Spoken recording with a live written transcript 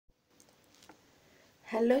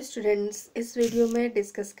Hello students, इस video में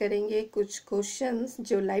discuss करेंगे कुछ क्वेश्चंस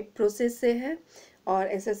जो लाइफ प्रोसेस से है और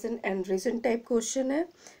assertion and reason type question है।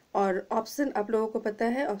 और ऑप्शन आप लोगों को पता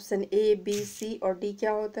है, ऑप्शन ए बी सी और डी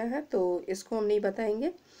क्या होता है, तो इसको हम नहीं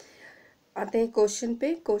बताएंगे। आते हैं क्वेश्चन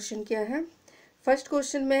पे। क्वेश्चन क्या है? फर्स्ट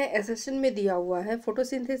क्वेश्चन में एसेशन में दिया हुआ है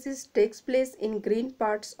photosynthesis takes place in green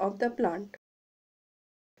parts of the plant.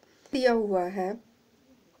 दिया हुआ है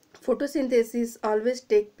photosynthesis always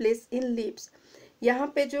take place in leaves. यहाँ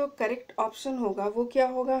पे जो करेक्ट ऑप्शन होगा वो क्या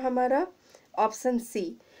होगा हमारा? ऑप्शन सी,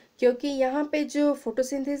 क्योंकि यहाँ पे जो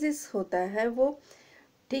फोटोसिंथेसिस होता है वो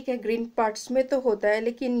ठीक है ग्रीन पार्ट्स में तो होता है,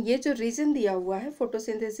 लेकिन ये जो रीजन दिया हुआ है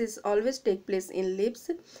photosynthesis always take place in leaves,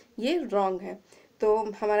 ये रॉन्ग है। तो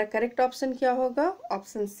हमारा करेक्ट ऑप्शन क्या होगा?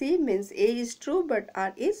 Option C means A is true but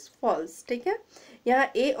are is false. ठीक है,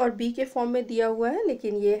 यहाँ ए और बी के फॉर्म में दिया हुआ है,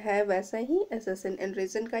 लेकिन ये है वैसा ही एसेशन एंड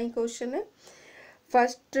रीजन का ही क्वेश्चन है।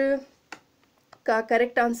 फर्स्ट का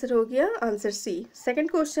करेक्ट आंसर हो गया आंसर सी। सेकंड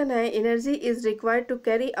क्वेश्चन है energy is required to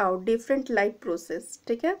carry out different life process.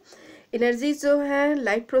 ठीक है, एनर्जी जो है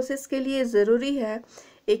लाइफ प्रोसेस के लिए ज़रूरी है,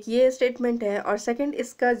 एक ये स्टेटमेंट है। और सेकंड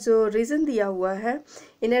इसका जो रीज़न दिया हुआ है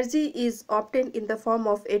energy is obtained in the form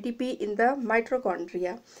of ATP in the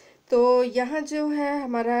mitochondria. तो यहाँ जो है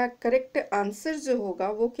हमारा करेक्ट आंसर जो होगा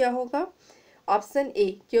वो क्या होगा? ऑप्शन ए,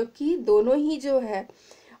 क्योंकि दोनों ही जो है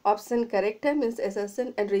ऑप्शन करेक्ट है, मीन्स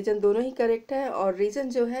एसेशन एंड रीजन दोनों ही करेक्ट है। और रीजन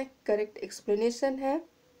जो है करेक्ट एक्सप्लेनेशन है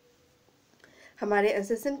हमारे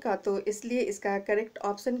एसेशन का, तो इसलिए इसका करेक्ट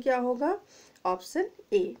ऑप्शन क्या होगा? Option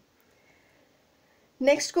A.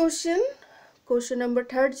 Next question, question number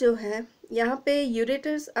third जो है, यहाँ पे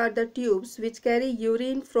ureters are the tubes which carry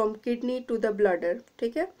urine from kidney to the bladder.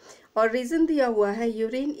 ठीक है, और रीजन दिया हुआ है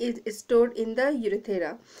urine is stored in the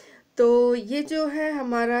यूरेथेरा। तो ये जो है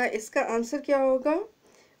हमारा इसका आंसर क्या होगा?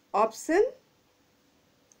 ऑप्शन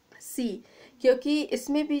सी, क्योंकि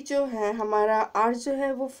इसमें भी जो है हमारा आर जो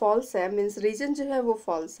है वो फॉल्स है, मीन्स रीजन जो है वो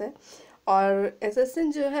फॉल्स है, और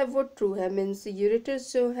एसेशन जो है वो ट्रू है, मीन्स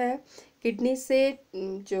यूरेटर्स जो है किडनी से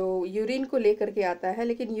जो यूरिन को लेकर के आता है,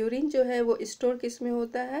 लेकिन यूरिन जो है वो स्टोर किस में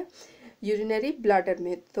होता है? यूरिनरी ब्लैडर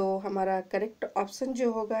में। तो हमारा करेक्ट ऑप्शन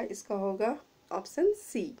जो होगा इसका होगा ऑप्शन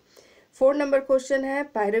सी। 4 नंबर क्वेश्चन है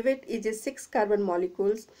pyruvate is a 6 carbon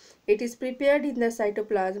molecules, it is prepared in the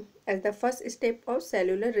cytoplasm as the first step of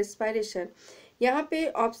cellular respiration. यहाँ पे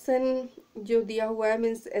ऑप्शन जो दिया हुआ है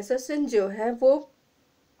मीन्स एसेशन जो है वो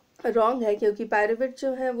रॉन्ग है, क्योंकि पायरुवेट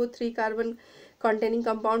जो है वो 3 कार्बन कॉन्टेनिंग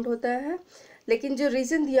कंपाउंड होता है, लेकिन जो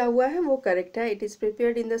रीजन दिया हुआ है वो करेक्ट है। It is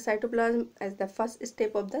prepared in the cytoplasm as the first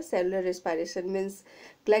step of the cellular respiration, means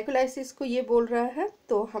glycolysis को ये बोल रहा है।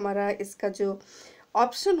 तो हमारा इसका जो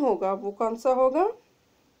ऑप्शन होगा वो कौन सा होगा?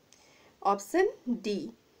 Option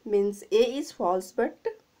D, means A is false but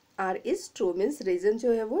are is true, means reason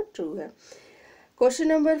जो है वो ट्रू है। क्वेश्चन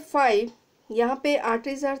नंबर 5, यहाँ पे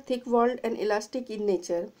arteries are thick walled and elastic in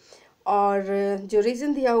nature, और जो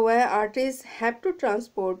रीजन दिया हुआ है arteries have to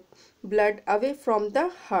transport blood away from the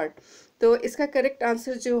heart. तो इसका करेक्ट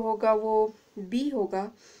आंसर जो होगा वो बी होगा,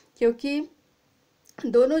 क्योंकि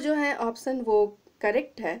दोनों जो है ऑप्शन वो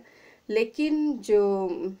करेक्ट है, लेकिन जो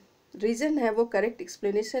रीज़न है वो करेक्ट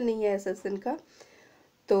एक्सप्लेनेशन नहीं है एसेशन का।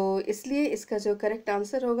 तो इसलिए इसका जो करेक्ट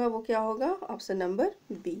आंसर होगा वो क्या होगा? Option number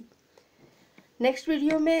B. Next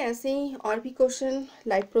video में ऐसे ही और भी क्वेश्चन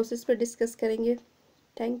लाइफ प्रोसेस पर डिस्कस करेंगे।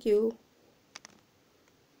 Thank you.